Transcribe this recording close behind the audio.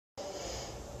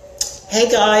Hey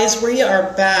guys, we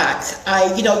are back.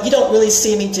 You don't really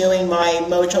see me doing my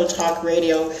Mojo Talk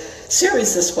Radio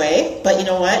series this way, but you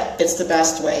know what? It's the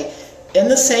best way. In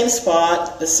the same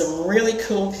spot with some really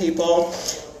cool people,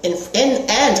 and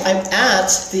I'm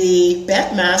at the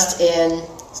Bent Mast in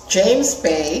James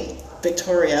Bay,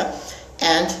 Victoria,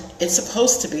 and it's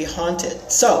supposed to be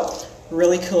haunted. So,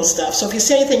 really cool stuff. So if you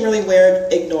see anything really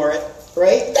weird, ignore it,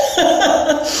 right?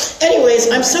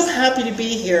 Anyways, I'm so happy to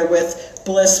be here with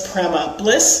Bliss Prema.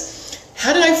 Bliss,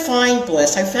 how did I find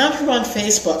Bliss? I found her on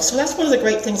Facebook. So that's one of the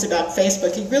great things about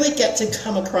Facebook. You really get to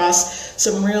come across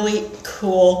some really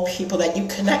cool people that you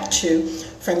connect to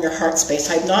from your heart space.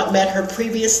 I've not met her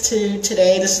previous to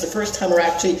today. This is the first time we're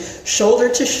actually shoulder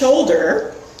to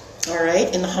shoulder, all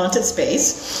right, in the haunted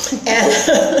space. And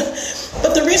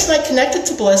but the reason I connected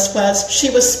to Bliss was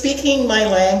she was speaking my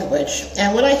language.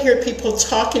 And when I hear people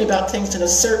talking about things in a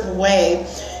certain way,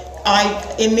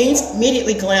 I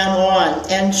immediately glam on.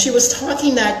 And she was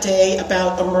talking that day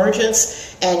about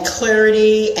emergence and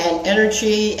clarity and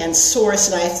energy and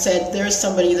source. And I said, there's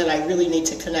somebody that I really need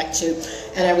to connect to.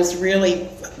 And I was really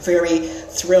very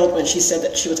thrilled when she said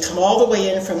that she would come all the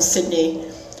way in from Sydney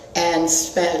and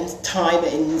spend time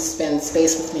and spend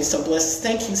space with me. So Bliss,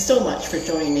 thank you so much for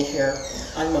joining me here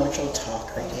on Mojo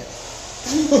Talk Radio.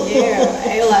 Thank you.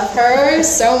 I love her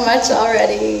so much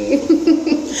already.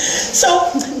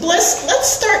 So, Bliss, let's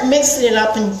start mixing it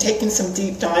up and taking some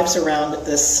deep dives around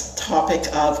this topic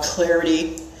of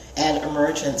clarity and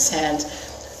emergence. And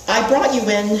I brought you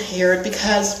in here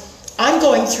because I'm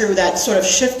going through that sort of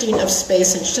shifting of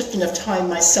space and shifting of time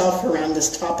myself around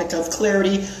this topic of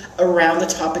clarity, around the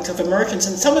topic of emergence.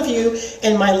 And some of you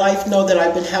in my life know that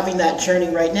I've been having that journey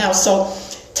right now. So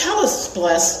tell us,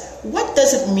 Bliss, what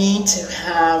does it mean to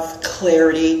have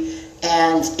clarity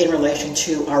and in relation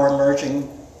to our emerging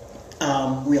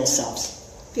real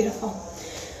selves? Beautiful.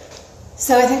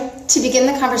 So I think to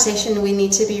begin the conversation, we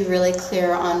need to be really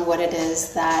clear on what it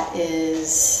is that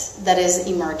is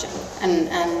emerging,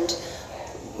 and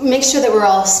make sure that we're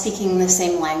all speaking the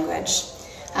same language.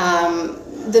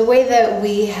 The way that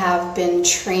we have been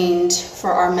trained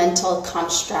for our mental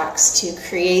constructs to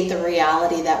create the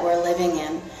reality that we're living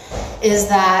in is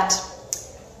that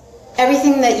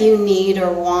everything that you need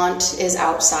or want is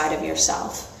outside of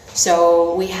yourself.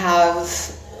 So we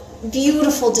have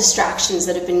beautiful distractions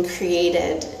that have been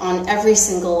created on every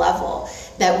single level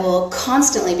that will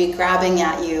constantly be grabbing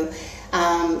at you,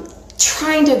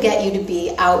 trying to get you to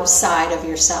be outside of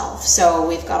yourself. So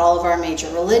we've got all of our major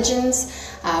religions,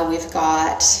 we've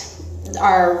got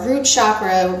our root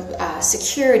chakra,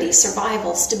 security,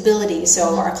 survival, stability,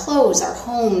 so our clothes, our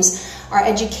homes, our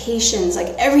educations, like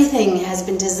everything has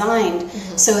been designed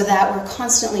so that we're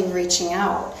constantly reaching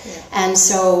out. And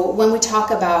so when we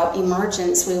talk about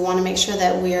emergence, we want to make sure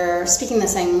that we're speaking the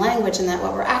same language and that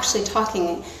what we're actually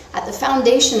talking at the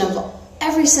foundation of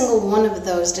every single one of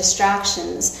those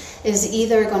distractions is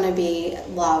either going to be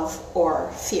love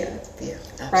or fear. Fear,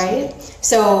 right?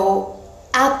 So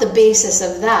at the basis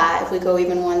of that, if we go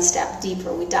even one step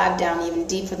deeper, we dive down even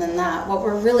deeper than that, what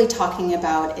we're really talking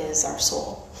about is our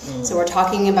soul. So we're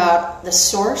talking about the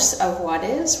source of what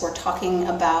is, we're talking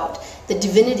about the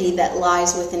divinity that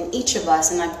lies within each of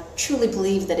us, and I truly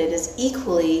believe that it is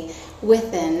equally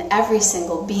within every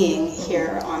single being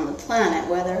here on the planet,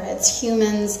 whether it's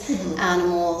humans,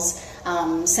 animals,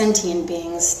 sentient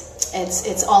beings,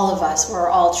 it's all of us, we're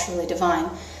all truly divine.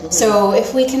 So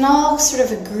if we can all sort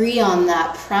of agree on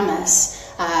that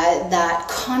premise, that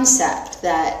concept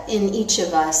that in each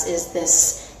of us is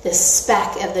this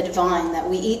speck of the divine, that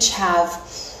we each have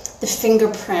the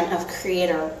fingerprint of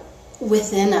Creator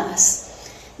within us,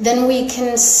 then we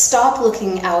can stop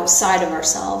looking outside of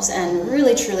ourselves and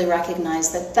really truly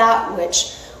recognize that that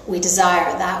which we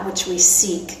desire, that which we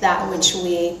seek, that which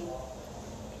we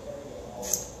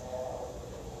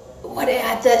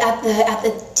at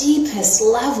the deepest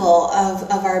level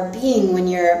of our being, when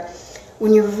you're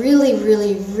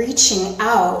really reaching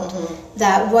out,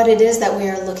 that what it is that we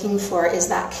are looking for is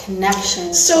that connection to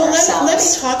ourselves. So let me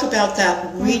talk about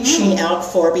that reaching out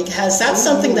for, because that's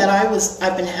something that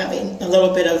I've been having a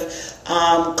little bit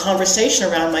of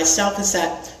conversation around myself, is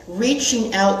that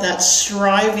reaching out, that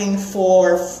striving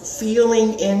for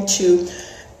feeling into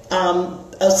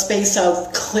a space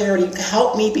of clarity.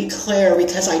 Help me be clear,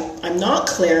 because I'm not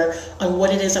clear on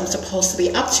what it is I'm supposed to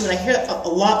be up to. And I hear a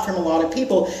lot from a lot of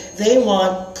people. They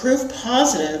want proof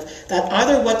positive that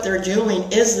either what they're doing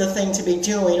is the thing to be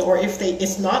doing, or if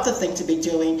it's not the thing to be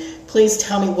doing, please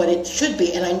tell me what it should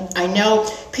be. And I know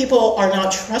people are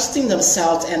not trusting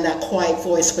themselves and that quiet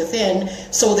voice within,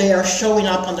 so they are showing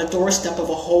up on the doorstep of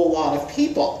a whole lot of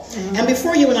people. Mm-hmm. And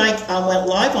before you and I went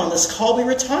live on this call, we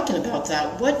were talking about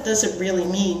that. What does it really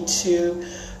mean to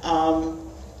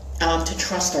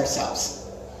trust ourselves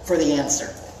for the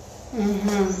answer?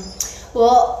 Mm-hmm.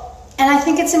 Well, and I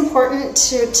think it's important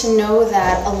to know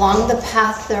that along the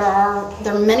path there are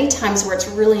many times where it's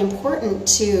really important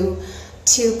to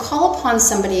call upon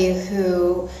somebody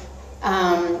who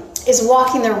is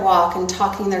walking their walk and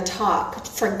talking their talk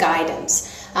for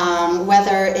guidance.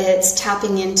 Whether it's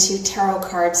tapping into tarot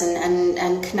cards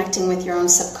and connecting with your own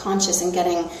subconscious and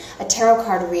getting a tarot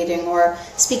card reading, or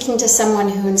speaking to someone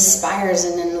who inspires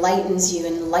and enlightens you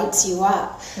and lights you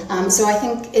up. So I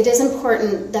think it is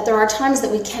important that there are times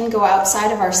that we can go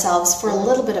outside of ourselves for a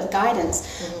little bit of guidance,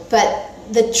 but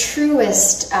the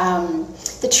truest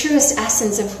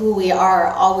essence of who we are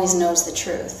always knows the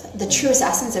truth. The truest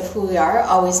essence of who we are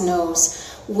always knows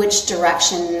which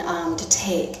direction to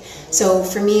take. So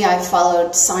for me, I've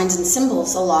followed signs and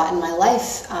symbols a lot in my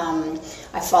life.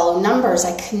 I follow numbers.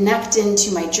 I connect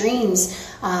into my dreams.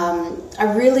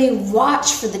 I really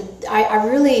watch for I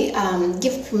really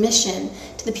give permission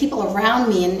to the people around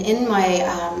me and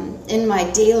in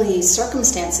my daily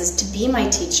circumstances to be my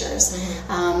teachers.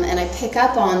 And I pick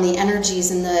up on the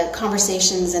energies and the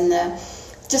conversations and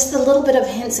just the little bit of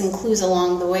hints and clues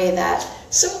along the way that.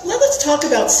 So let's talk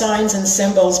about signs and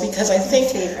symbols, because I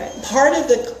think part of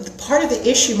the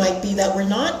issue might be that we're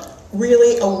not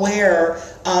really aware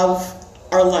of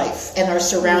our life and our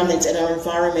surroundings and our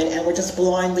environment, and we're just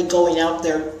blindly going out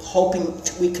there hoping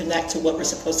we connect to what we're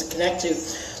supposed to connect to.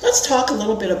 Let's talk a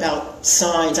little bit about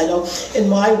signs. I know in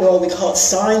my world we call it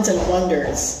signs and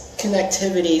wonders,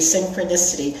 connectivity,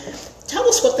 synchronicity. Tell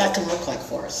us what that can look like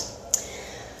for us.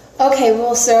 Okay,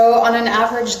 well, so on an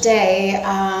average day,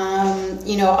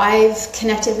 I've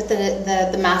connected with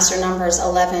the master numbers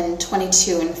 11,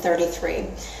 22, and 33.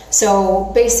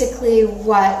 So basically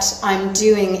what I'm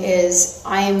doing is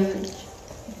I'm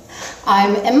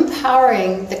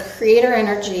empowering the creator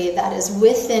energy that is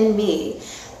within me,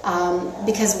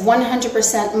 because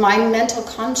 100% my mental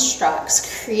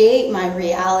constructs create my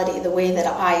reality the way that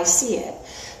I see it.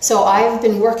 So I've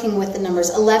been working with the numbers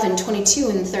 11, 22,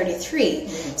 and 33.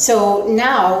 So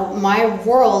now my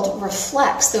world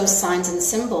reflects those signs and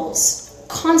symbols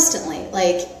constantly.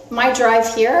 Like my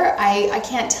drive here, I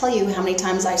can't tell you how many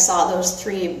times I saw those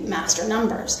three master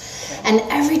numbers. And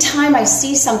every time I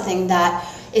see something that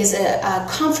is a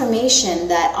confirmation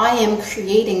that I am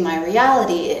creating my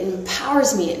reality, it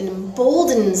empowers me, it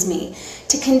emboldens me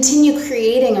to continue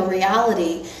creating a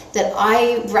reality that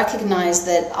I recognize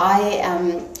that I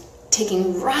am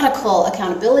taking radical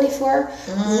accountability for,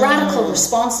 radical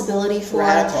responsibility for,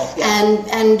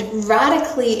 and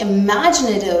radically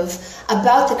imaginative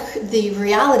about the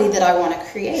reality that I want to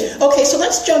create. Okay, so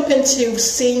let's jump into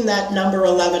seeing that number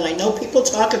 11. I know people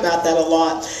talk about that a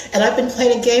lot, and I've been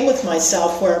playing a game with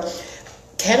myself where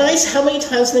how many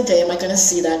times in a day am I going to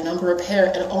see that number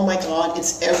appear? And oh my God,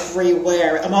 it's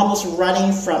everywhere. I'm almost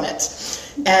running from it.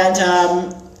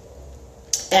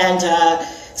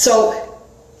 So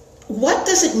what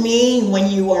does it mean when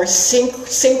you are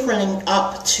synchroning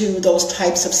up to those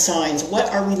types of signs? What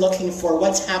are we looking for?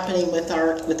 What's happening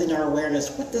within our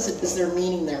awareness? Is there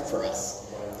meaning there for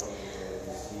us?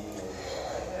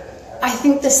 I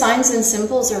think the signs and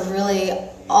symbols are really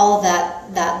all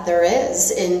that there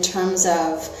is in terms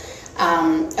of,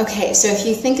 okay, so if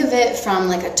you think of it from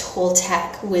like a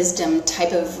Toltec wisdom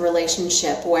type of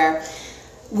relationship where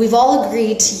we've all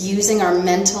agreed to using our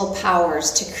mental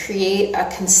powers to create a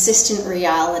consistent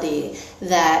reality,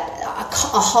 a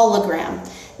hologram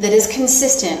that is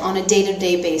consistent on a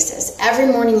day-to-day basis. Every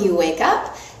morning you wake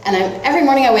up, and every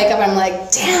morning I wake up, I'm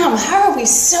like, damn, how are we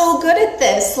so good at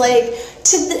this? Like,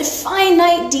 to the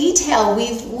finite detail,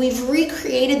 we've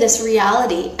recreated this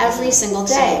reality every single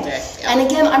day. Yeah. And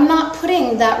again, I'm not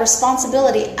putting that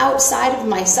responsibility outside of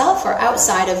myself or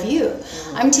outside of you.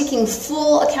 I'm taking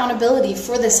full accountability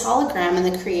for this hologram and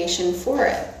the creation for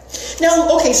it. Now,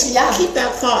 okay, so keep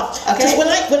that thought. Because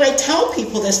when I tell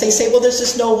people this, they say, well, there's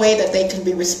just no way that they can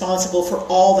be responsible for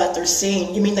all that they're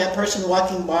seeing. You mean that person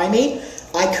walking by me?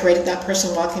 I created that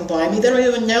person walking by me. They don't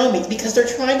even know me, because they're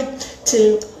trying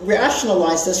to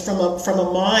rationalize this from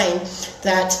a mind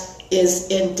that is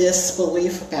in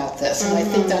disbelief about this. And I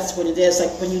think that's what it is. Like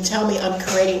when you tell me I'm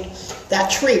creating that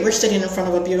tree, we're sitting in front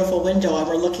of a beautiful window and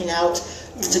we're looking out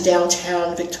to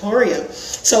downtown Victoria.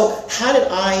 So how did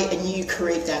I and you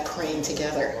create that crane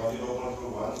together?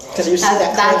 Because you see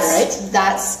that crane, right?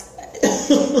 That's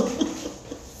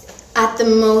at the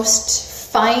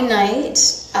most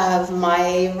finite of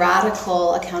my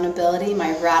radical accountability,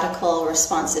 my radical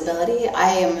responsibility. I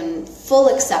am in full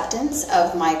acceptance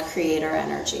of my creator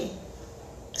energy.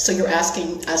 So you're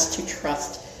asking us to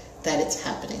trust that it's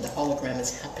happening, the hologram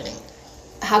is happening.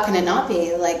 How can it not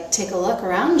be? Like, take a look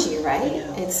around you, right?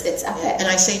 It's epic. Yeah. And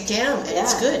I say, damn,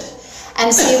 it's good.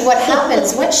 And see what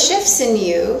happens, what shifts in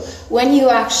you when you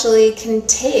actually can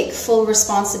take full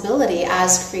responsibility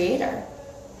as creator.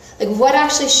 Like, what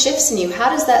actually shifts in you? How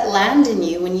does that land in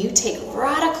you when you take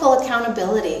radical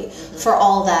accountability for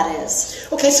all that is?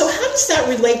 Okay, so how does that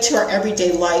relate to our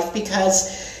everyday life?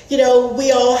 Because, you know,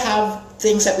 we all have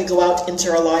things that we go out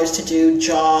into our lives to do,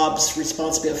 jobs,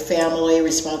 responsibility of family,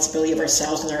 responsibility of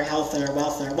ourselves and our health and our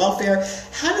wealth and our welfare.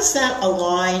 How does that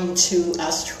align to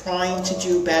us trying to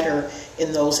do better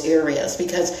in those areas?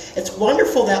 Because it's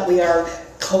wonderful that we are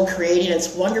co-creating.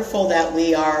 It's wonderful that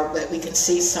we can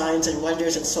see signs and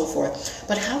wonders and so forth.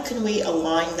 But how can we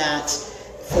align that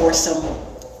for some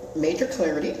major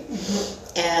clarity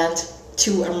and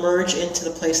to emerge into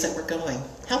the place that we're going?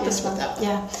 Help us with that one.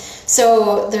 Yeah.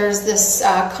 So there's this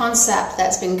concept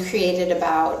that's been created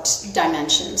about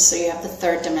dimensions. So you have the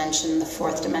third dimension, the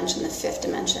fourth dimension, the fifth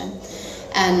dimension.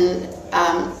 And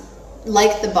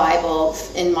like the Bible,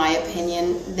 in my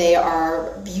opinion, they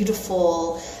are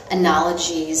beautiful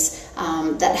analogies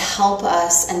that help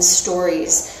us, and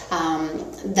stories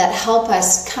that help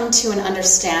us come to an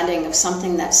understanding of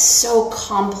something that's so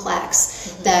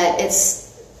complex that it's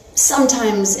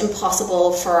sometimes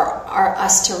impossible for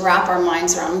us to wrap our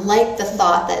minds around, like the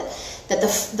thought that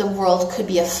the world could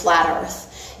be a flat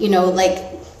earth. You know, like,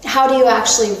 how do you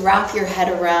actually wrap your head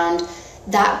around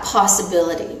that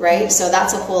possibility, right? So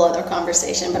that's a whole other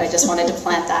conversation, but I just wanted to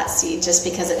plant that seed just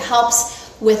because it helps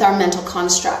with our mental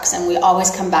constructs, and we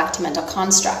always come back to mental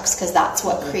constructs because that's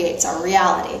what creates our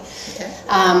reality.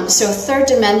 Okay. So third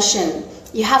dimension,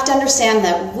 you have to understand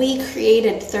that we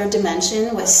created third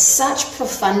dimension with such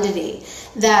profundity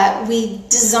that we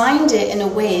designed it in a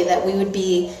way that we would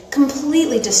be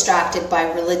completely distracted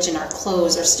by religion, our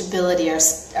clothes, our stability, our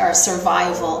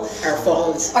survival. Our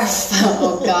phones.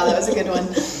 Oh God, that was a good one.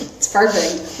 It's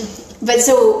perfect. But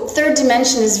so third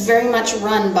dimension is very much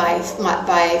run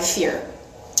by fear,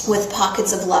 with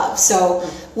pockets of love. So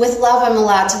with love, I'm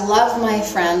allowed to love my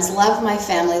friends, love my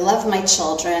family, love my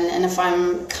children, and if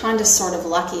I'm kind of sort of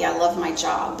lucky, I love my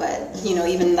job, but you know,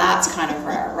 even that's kind of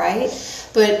rare, right?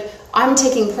 But I'm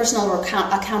taking personal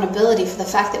accountability for the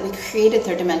fact that we created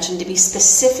third dimension to be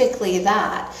specifically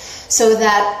that, so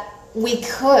that we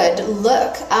could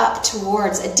look up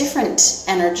towards a different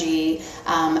energy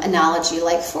analogy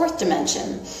like fourth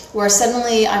dimension, where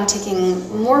suddenly I'm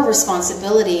taking more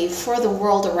responsibility for the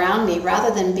world around me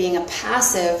rather than being a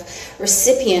passive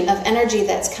recipient of energy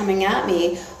that's coming at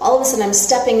me. All of a sudden I'm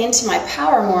stepping into my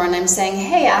power more and I'm saying,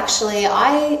 hey, actually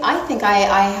I think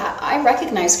I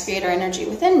recognize creator energy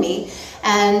within me,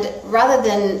 and rather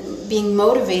than being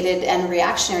motivated and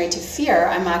reactionary to fear,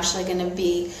 I'm actually going to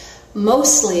be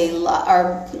mostly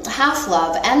or half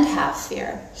love and half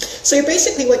fear. So you're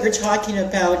basically, what you're talking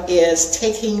about is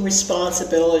taking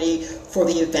responsibility for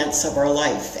the events of our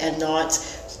life and not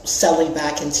settling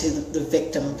back into the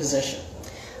victim position.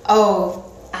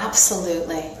 Oh,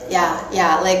 absolutely.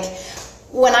 Yeah. Like,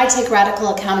 when I take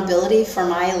radical accountability for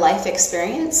my life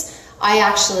experience, I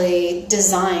actually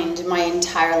designed my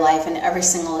entire life and every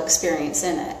single experience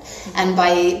in it. And by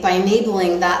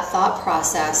enabling that thought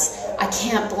process, I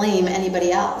can't blame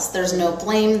anybody else. There's no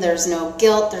blame, there's no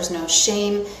guilt, there's no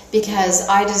shame, because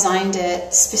I designed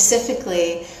it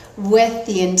specifically with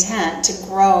the intent to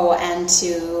grow and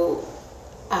to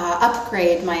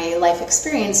upgrade my life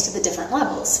experience to the different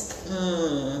levels.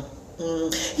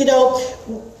 You know,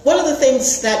 one of the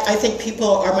things that I think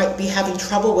people might be having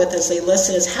trouble with as they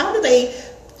listen is, how do they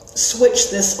switch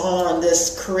this on,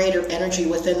 this creator energy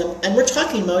within them? And we're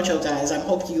talking Mojo, guys. I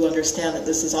hope you understand that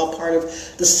this is all part of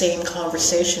the same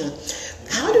conversation.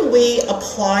 How do we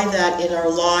apply that in our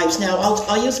lives? Now,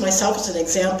 I'll use myself as an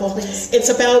example. Please. It's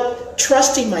about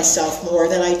trusting myself more,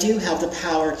 that I do have the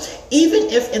power. Even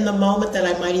if in the moment that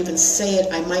I might even say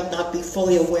it, I might not be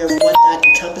fully aware of what that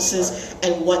encompasses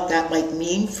and what that might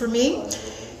mean for me.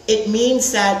 It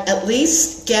means that at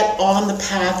least get on the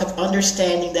path of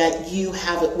understanding that you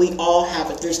have it, we all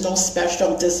have it. There's no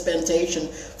special dispensation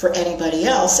for anybody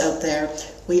else out there.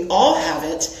 We all have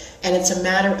it. And it's a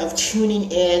matter of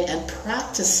tuning in and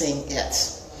practicing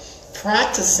it.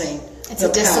 Practicing it's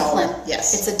a discipline. Power.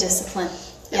 Yes. It's a discipline.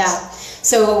 Yes. Yeah.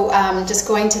 So just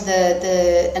going to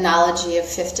the analogy of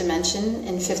fifth dimension.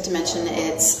 In fifth dimension,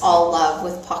 it's all love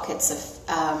with pockets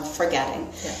of forgetting.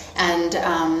 Yeah.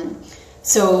 And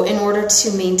so in order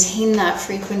to maintain that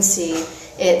frequency,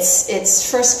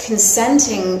 it's first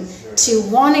consenting to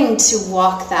wanting to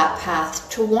walk that path,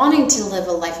 to wanting to live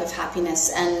a life of happiness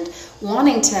and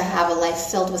wanting to have a life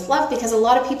filled with love, because a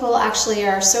lot of people actually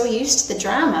are so used to the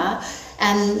drama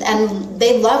and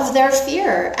they love their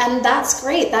fear, and that's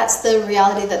great. That's the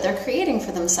reality that they're creating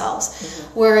for themselves.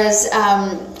 Mm-hmm. Whereas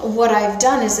what I've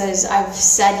done is I've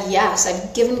said yes,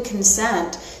 I've given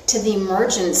consent to the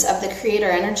emergence of the creator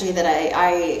energy that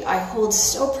I hold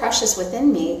so precious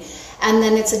within me, and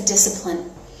then it's a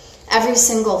discipline. Every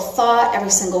single thought, every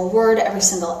single word, every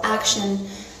single action,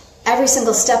 every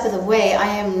single step of the way, I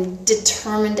am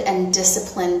determined and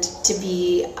disciplined to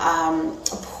be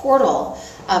a portal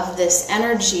of this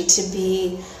energy, to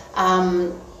be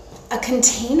a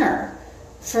container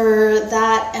for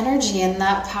that energy and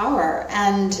that power,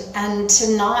 and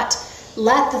to not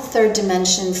let the third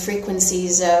dimension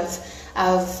frequencies of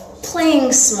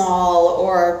playing small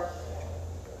or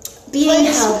being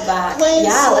held back.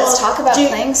 Let's talk about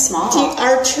playing small.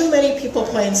 Are too many people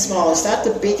playing small? Is that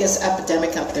the biggest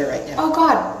epidemic out there right now? Oh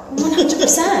God,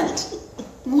 100%.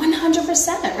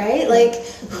 100%, right? Like,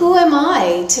 who am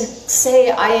I to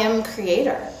say I am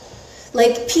creator?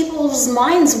 Like, people's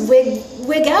minds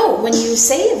wig out when you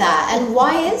say that. And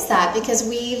why is that? Because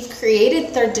we've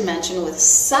created third dimension with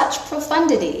such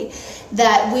profundity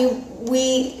that we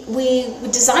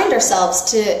designed ourselves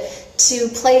to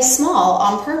play small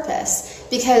on purpose.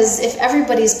 Because if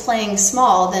everybody's playing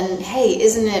small, then hey,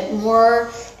 isn't it more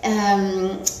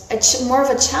of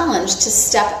a challenge to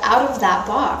step out of that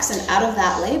box and out of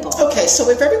that label? Okay, so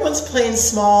if everyone's playing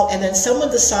small and then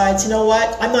someone decides, you know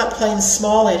what, I'm not playing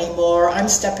small anymore, I'm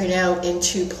stepping out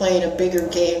into playing a bigger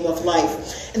game of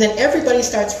life, and then everybody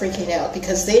starts freaking out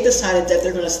because they decided that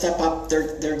they're going to step up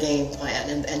their game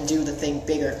plan and do the thing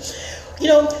bigger. You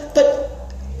know, but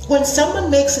when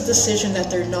someone makes a decision that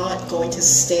they're not going to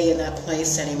stay in that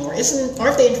place anymore,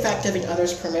 aren't they in fact giving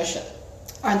others permission?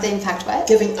 Aren't they in fact what?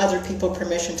 Giving other people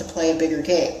permission to play a bigger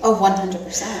game. Oh,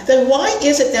 100%. Then why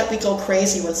is it that we go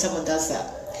crazy when someone does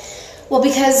that? Well,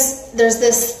 because there's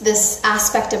this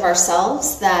aspect of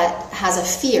ourselves that has a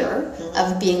fear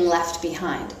of being left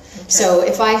behind. Okay. So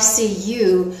if I see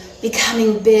you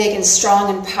becoming big and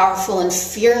strong and powerful and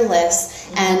fearless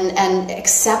and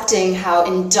accepting how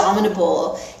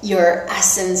indomitable your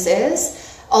essence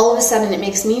is, all of a sudden it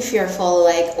makes me fearful,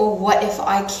 like, oh, what if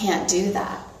I can't do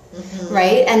that? Mm-hmm.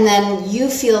 Right? And then you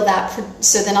feel that,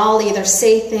 so then I'll either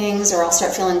say things or I'll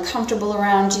start feeling comfortable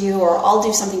around you, or I'll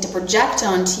do something to project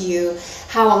onto you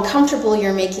how uncomfortable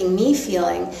you're making me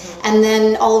feeling. Mm-hmm. And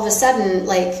then all of a sudden,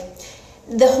 like,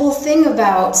 the whole thing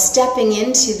about stepping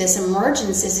into this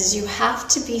emergence is you have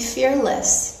to be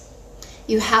fearless.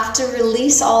 You have to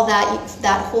release all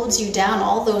that holds you down,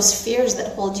 all those fears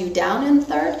that hold you down in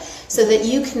third, so that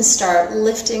you can start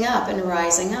lifting up and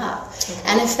rising up. Mm-hmm.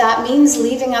 And if that means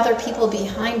leaving other people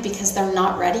behind because they're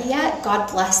not ready yet, God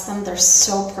bless them. They're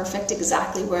so perfect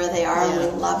exactly where they are, and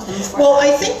we love them for Well,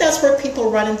 that. I think that's where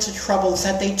people run into trouble, is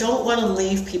that they don't want to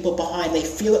leave people behind. They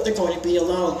feel that they're going to be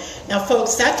alone. Now,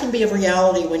 folks, that can be a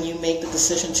reality when you make the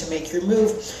decision to make your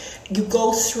move. You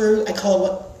go through, I call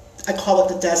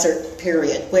it the desert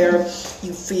period, where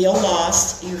you feel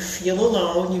lost, you feel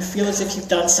alone, you feel as if you've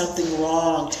done something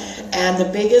wrong. And the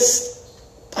biggest,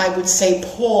 I would say,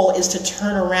 pull is to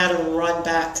turn around and run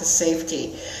back to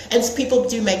safety. And people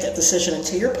do make that decision, and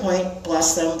to your point,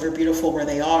 bless them, they're beautiful where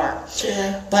they are.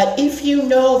 Sure. But if you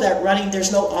know that running,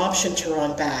 there's no option to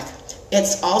run back,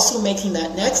 it's also making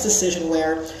that next decision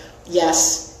where,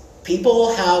 yes,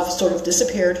 people have sort of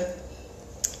disappeared.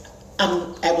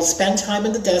 I will spend time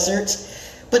in the desert,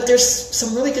 but there's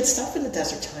some really good stuff in the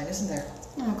desert time, isn't there?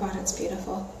 Oh God, it's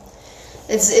beautiful.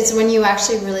 It's when you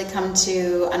actually really come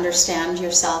to understand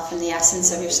yourself and the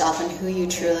essence of yourself and who you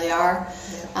truly are,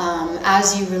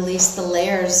 as you release the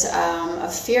layers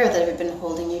of fear that have been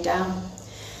holding you down.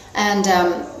 And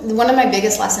one of my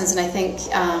biggest lessons, and I think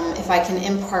if I can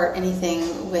impart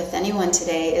anything with anyone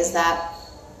today, is that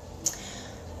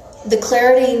the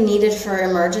clarity needed for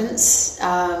emergence,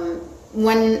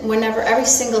 whenever, every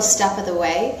single step of the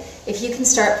way, if you can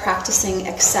start practicing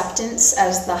acceptance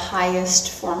as the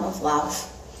highest form of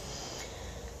love,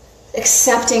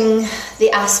 accepting the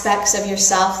aspects of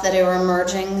yourself that are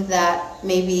emerging that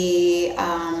may be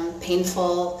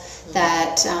painful,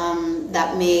 that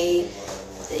may,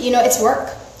 it's work.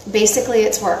 basically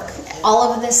it's work.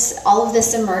 All of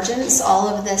this emergence, all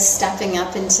of this stepping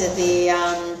up into the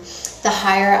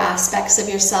higher aspects of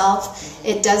yourself,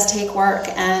 it does take work,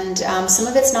 and some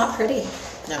of it's not pretty.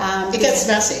 No. It gets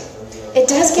messy. It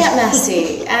does get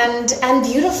messy and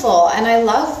beautiful, and I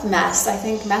love mess. I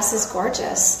think mess is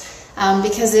gorgeous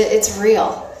because it's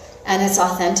real and it's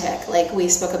authentic. Like we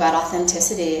spoke about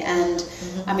authenticity, and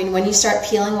I mean, when you start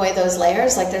peeling away those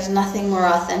layers, like there's nothing more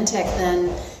authentic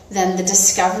than the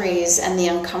discoveries and the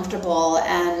uncomfortable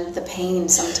and the pain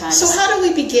sometimes. So how do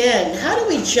we begin? How do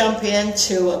we jump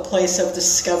into a place of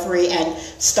discovery and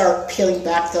start peeling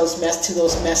back those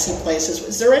messy places?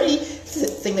 Is there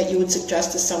anything that you would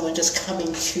suggest to someone just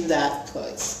coming to that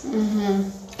place?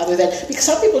 Other than, because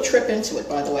some people trip into it,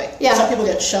 by the way. Yeah. Some people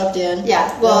get shoved in.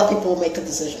 Yeah. Well, other people make a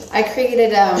decision. I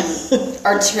created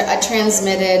I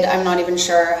transmitted, I'm not even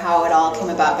sure how it all came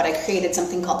about, but I created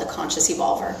something called the Conscious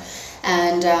Evolver.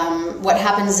 And what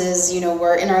happens is,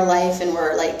 we're in our life and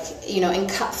we're like, in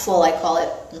cup full, I call it,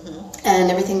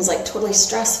 and everything's like totally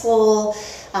stressful,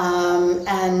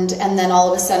 and then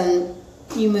all of a sudden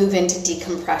you move into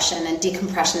decompression, and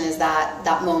decompression is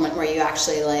that moment where you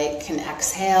actually like can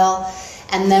exhale,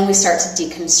 and then we start to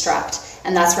deconstruct,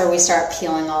 and that's where we start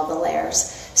peeling all the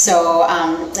layers. So,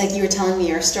 like you were telling me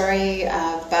your story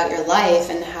about your life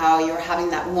and how you were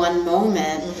having that one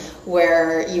moment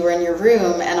where you were in your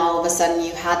room and all of a sudden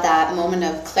you had that moment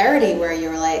of clarity where you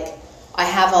were like, I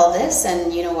have all this,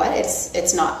 and you know what?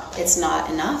 It's not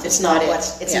enough. It's not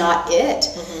it.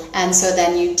 And so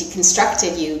then you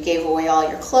deconstructed. You gave away all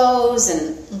your clothes,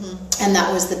 and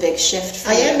that was the big shift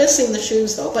for you. I am missing the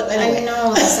shoes though, but anyway. I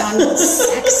know, they sound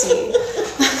sexy.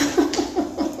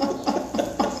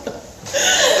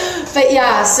 But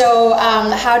yeah, so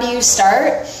how do you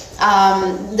start?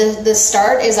 The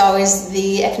start is always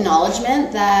the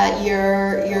acknowledgement that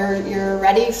you're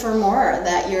ready for more,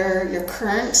 that your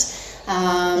current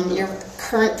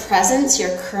presence,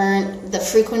 the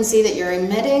frequency that you're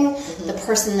emitting, the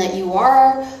person that you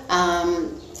are.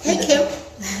 Hey, Kim.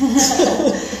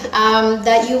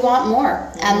 That you want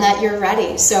more and that you're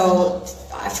ready. So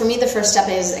for me, the first step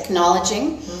is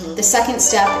acknowledging. The second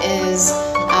step is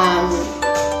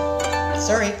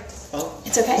sorry. Oh.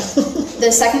 It's okay.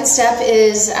 The second step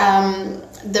is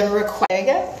the request. There you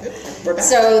go. We're back.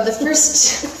 So the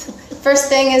first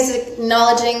thing is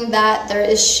acknowledging that there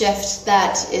is shift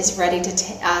that is ready to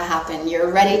happen.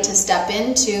 You're ready to step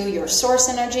into your source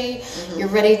energy. You're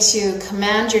ready to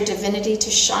command your divinity to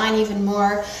shine even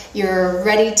more. You're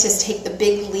ready to take the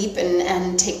big leap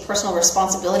and take personal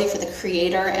responsibility for the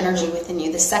creator energy within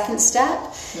you. The second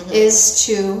step is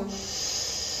to,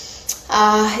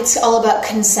 it's all about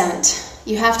consent.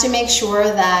 You have to make sure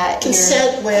that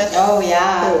consent with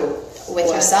with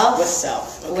yourself. With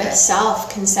self. Okay. With self.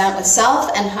 Consent with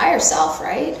self and higher self,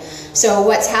 right? So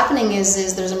what's happening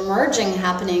is there's a merging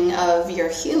happening of your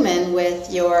human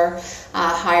with your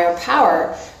higher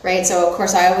power, right? So of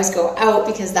course I always go out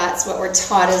because that's what we're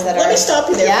taught is that Let me stop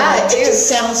you there. Yeah, it just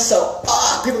sounds so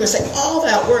people are going to say, all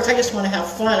that work, I just want to have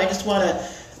fun, I just want to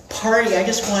party, I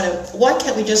just want to, why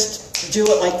can't we just do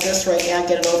it like this right now,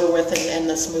 get it over with and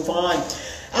let's move on.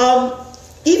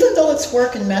 Even though it's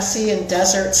work and messy and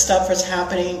desert stuff is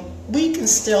happening, we can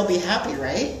still be happy,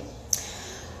 right?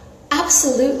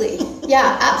 Absolutely.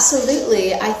 Yeah,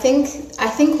 absolutely. I think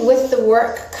with the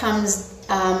work comes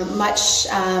much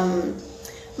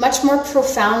more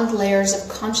profound layers of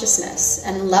consciousness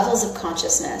and levels of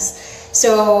consciousness.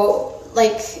 So,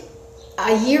 like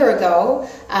a year ago,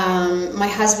 my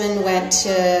husband went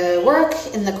to work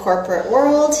in the corporate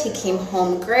world. He came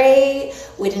home great.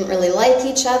 We didn't really like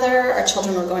each other. Our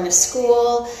children were going to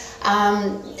school.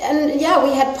 And yeah,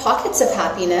 we had pockets of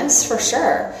happiness for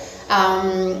sure.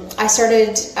 I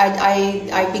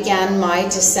began my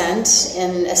descent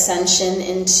and ascension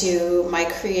into my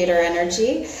creator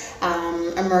energy,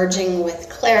 emerging with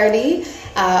clarity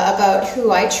about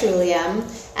who I truly am.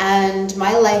 And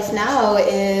my life now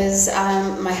is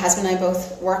my husband and I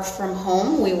both work from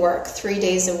home. We work 3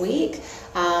 days a week.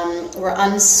 We're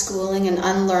unschooling and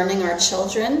unlearning our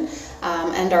children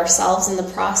and ourselves in the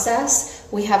process.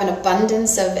 We have an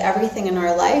abundance of everything in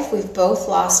our life. We've both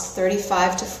lost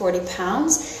 35 to 40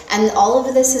 pounds. And all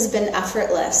of this has been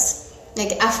effortless,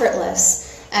 like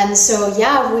effortless. And so,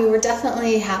 yeah, we were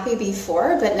definitely happy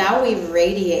before, but now we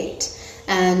radiate.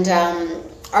 And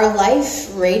our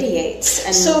life radiates.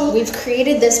 And so we've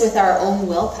created this with our own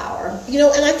willpower. You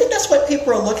know, and I think that's what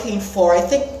people are looking for. I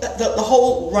think the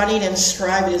whole running and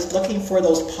striving is looking for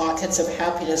those pockets of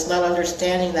happiness, not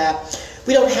understanding that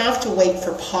We don't have to wait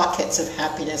for pockets of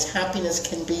happiness. Happiness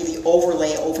can be the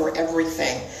overlay over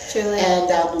everything. Truly. And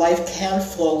that life can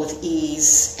flow with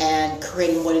ease and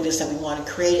creating what it is that we want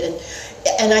to create.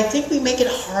 And I think we make it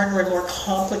harder and more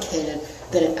complicated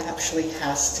than it actually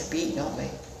has to be, don't we?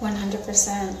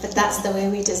 100%. But that's the way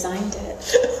we designed it.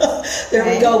 There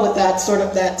we go with that sort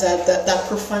of that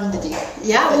profundity.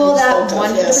 Yeah, well, that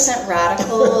 100%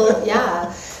 radical,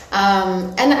 yeah.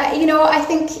 And I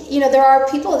think, there are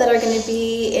people that are going to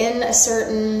be in a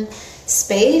certain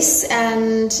space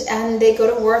and they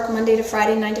go to work Monday to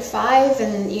Friday, 9 to 5,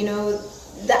 and,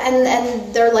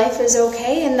 and their life is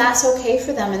okay, and that's okay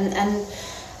for them.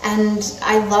 And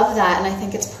I love that, and I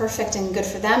think it's perfect and good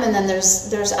for them. And then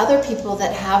there's other people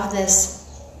that have this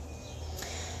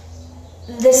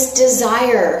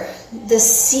desire, this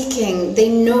seeking. They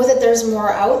know that there's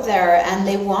more out there, and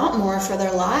they want more for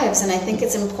their lives. And I think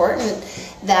it's important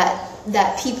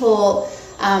that people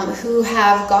who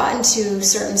have gotten to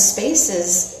certain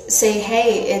spaces say,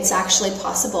 "Hey, it's actually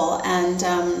possible,"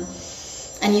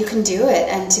 and you can do it,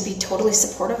 and to be totally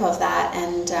supportive of that,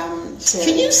 and to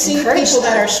Can you see encourage people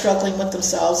that them. are struggling with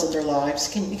themselves and their lives?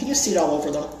 Can you see it all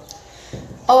over them?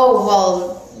 Oh,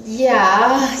 well,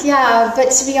 yeah.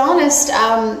 But to be honest,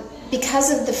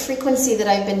 because of the frequency that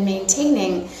I've been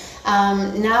maintaining,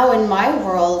 now in my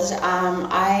world,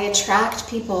 I attract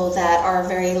people that are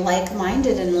very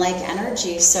like-minded and like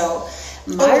energy. So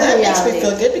my that reality, makes me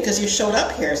feel good because you showed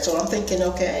up here. So I'm thinking,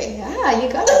 okay. Yeah, you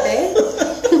got it, babe.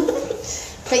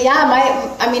 But yeah,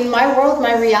 my world,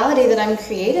 my reality that I'm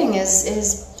creating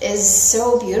is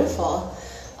so beautiful.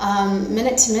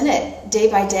 Minute to minute, day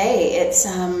by day. It's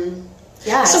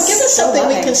So give us something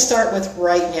we can start with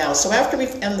right now. So after we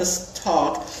end this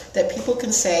talk, that people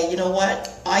can say, you know what,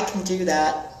 I can do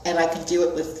that, and I can do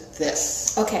it with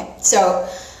this. Okay, so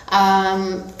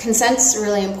consent's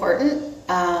really important,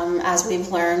 as we've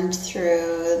learned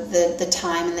through the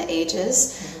time and the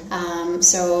ages.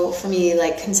 So for me,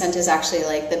 consent is actually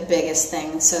the biggest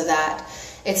thing, so that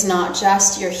it's not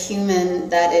just your human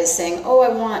that is saying, oh, I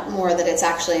want more, that it's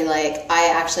actually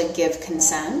I actually give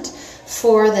consent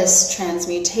for this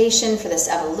transmutation, for this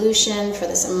evolution, for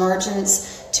this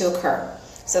emergence to occur.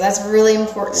 So that's really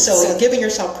important. So giving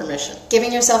yourself permission.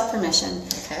 Giving yourself permission.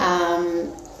 Okay.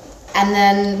 And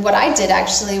then what I did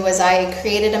actually was I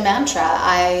created a mantra.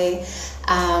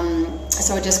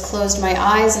 So I just closed my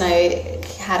eyes, and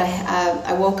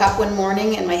I woke up one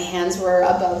morning and my hands were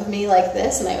above me like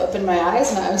this, and I opened my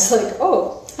eyes and I was like,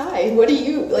 oh, hi, what are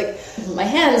you? My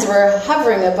hands were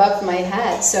hovering above my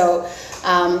head. So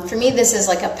for me, this is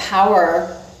a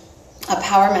power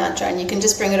mantra, and you can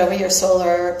just bring it over your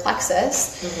solar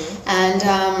plexus. And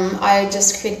I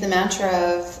just created the mantra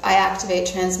of I activate,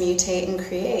 transmutate, and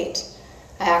create.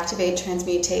 I activate,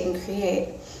 transmutate, and create.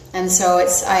 And so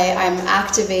I'm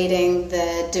activating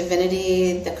the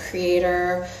divinity, the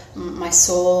creator, my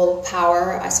soul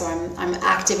power. So I'm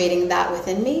activating that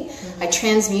within me. I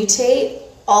transmutate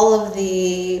all of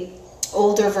the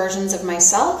older versions of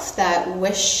myself that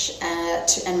wish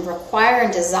and require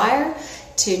and desire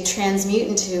to transmute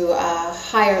into a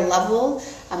higher level,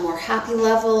 a more happy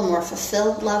level, a more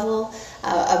fulfilled level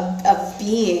of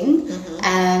being,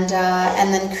 and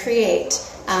then create.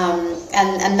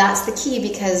 And that's the key,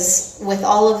 because with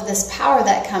all of this power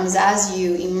that comes as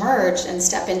you emerge and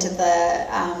step into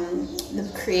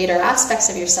the creator aspects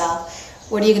of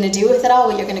yourself, what are you going to do with it all?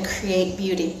 Well, you're going to create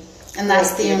beauty. And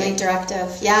that's the only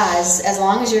directive. Yeah, as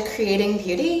long as you're creating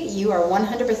beauty, you are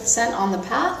 100% on the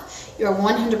path. You're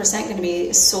 100% going to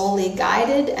be solely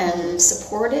guided and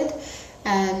supported.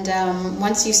 And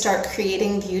once you start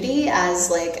creating beauty as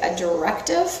a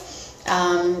directive,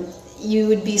 you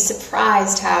would be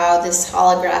surprised how this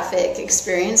holographic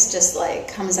experience just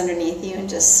comes underneath you and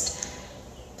just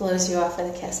blows you off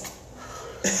with a kiss.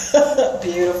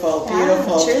 Beautiful, yeah,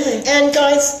 beautiful. Truly. And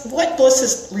guys, what Bliss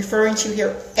is referring to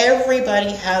here,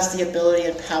 everybody has the ability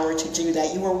and power to do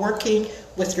that. You are working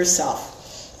with yourself.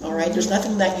 All right? There's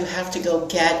nothing that you have to go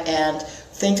get and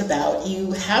think about.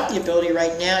 You have the ability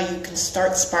right now. You can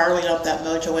start spiraling up that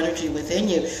mojo energy within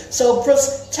you. So,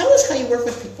 Bliss, tell us how you work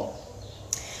with people.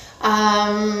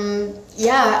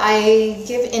 Yeah, I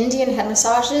give Indian head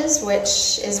massages,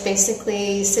 which is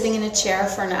basically sitting in a chair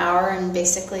for an hour and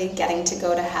basically getting to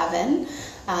go to heaven.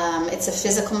 It's a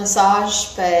physical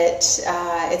massage, but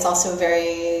it's also a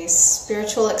very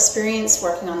spiritual experience,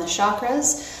 working on the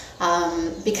chakras.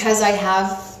 Because I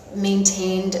have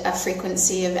maintained a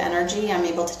frequency of energy, I'm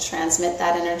able to transmit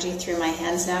that energy through my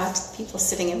hands now to people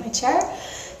sitting in my chair.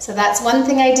 So that's one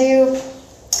thing I do.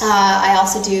 I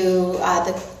also do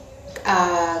the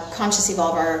Conscious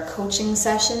Evolver coaching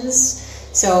sessions.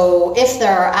 So if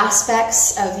there are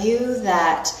aspects of you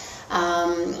that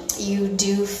you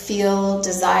do feel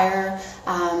desire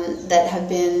that have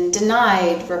been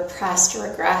denied, repressed,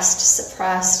 regressed,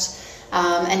 suppressed,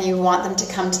 and you want them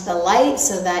to come to the light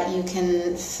so that you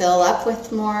can fill up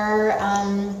with more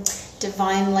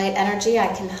divine light energy, I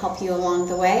can help you along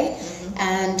the way.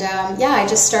 And I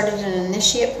just started an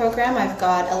initiate program. I've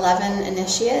got 11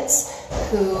 initiates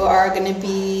who are going to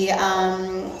be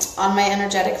on my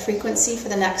energetic frequency for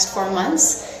the next 4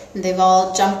 months. And they've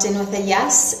all jumped in with a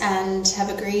yes and have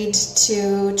agreed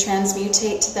to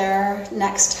transmutate to their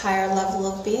next higher level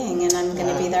of being. And I'm going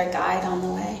to be their guide on the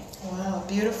way. Wow,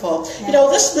 beautiful. Yeah. You know,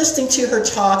 listening to her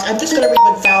talk, I'm just going to read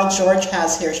what Val George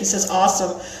has here. She says,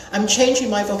 awesome. I'm changing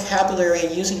my vocabulary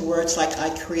and using words like I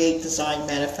create, design,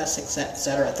 manifest,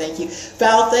 etc. Thank you.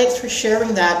 Val, thanks for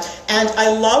sharing that. And I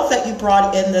love that you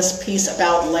brought in this piece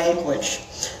about language.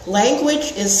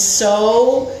 Language is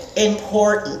so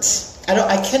important.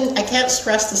 I can't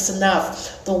stress this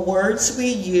enough. The words we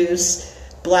use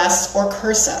bless or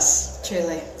curse us.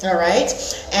 Truly. All right?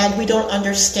 And we don't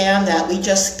understand that. We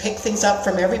just pick things up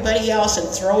from everybody else and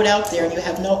throw it out there, and you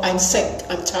have no, I'm sick,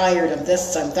 I'm tired, I'm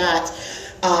this, I'm that.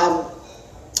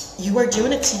 You are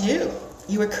doing it to you.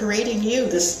 You are creating you.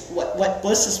 This, what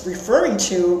Bliss is referring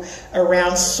to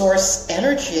around source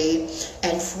energy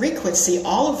and frequency,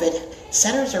 all of it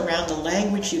centers around the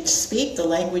language you speak, the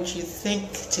language you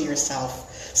think to yourself.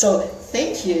 So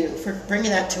thank you for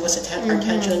bringing that to us, our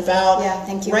attention. And Val, yeah,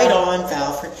 thank you, right Val. on,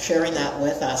 Val, for sharing that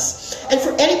with us. And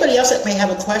for anybody else that may have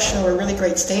a question or a really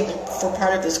great statement for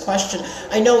part of this question,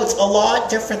 I know it's a lot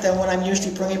different than what I'm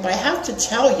usually bringing, but I have to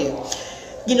tell you,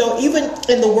 you know, even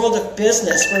in the world of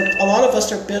business, where a lot of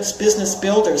us are business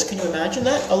builders, can you imagine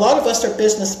that? A lot of us are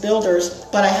business builders,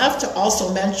 but I have to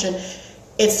also mention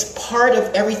it's part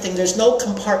of everything. There's no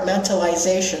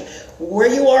compartmentalization.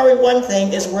 Where you are in one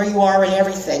thing is where you are in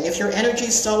everything. If your energy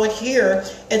is solid here,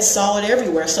 it's solid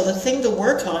everywhere. So the thing to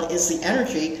work on is the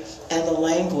energy and the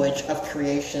language of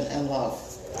creation and love.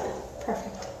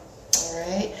 Perfect.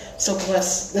 All right. So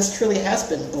Bliss, this truly has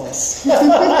been bliss.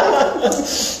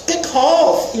 Good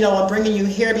call, you know, I'm bringing you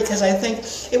here because I think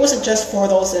it wasn't just for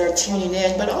those that are tuning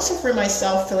in, but also for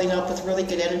myself, filling up with really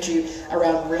good energy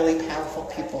around really powerful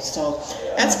people. So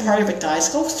that's part of it, guys.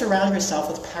 Go surround yourself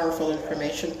with powerful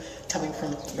information coming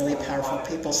from really powerful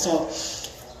people. So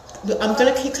I'm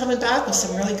going to keep coming back with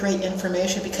some really great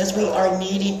information because we are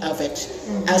needing of it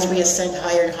as we ascend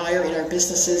higher and higher in our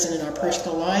businesses and in our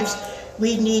personal lives.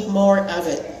 We need more of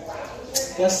it.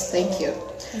 Bliss, thank you.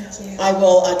 Thank you. I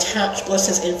will attach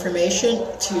Bliss's information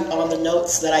on the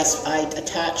notes that I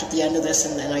attach at the end of this,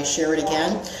 and then I share it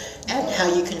again, and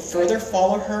how you can further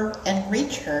follow her and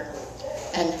reach her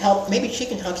and help. Maybe she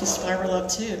can help you spiral up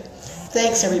too.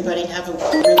 Thanks, everybody, and have a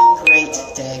really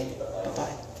great day.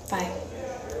 Bye-bye. Bye.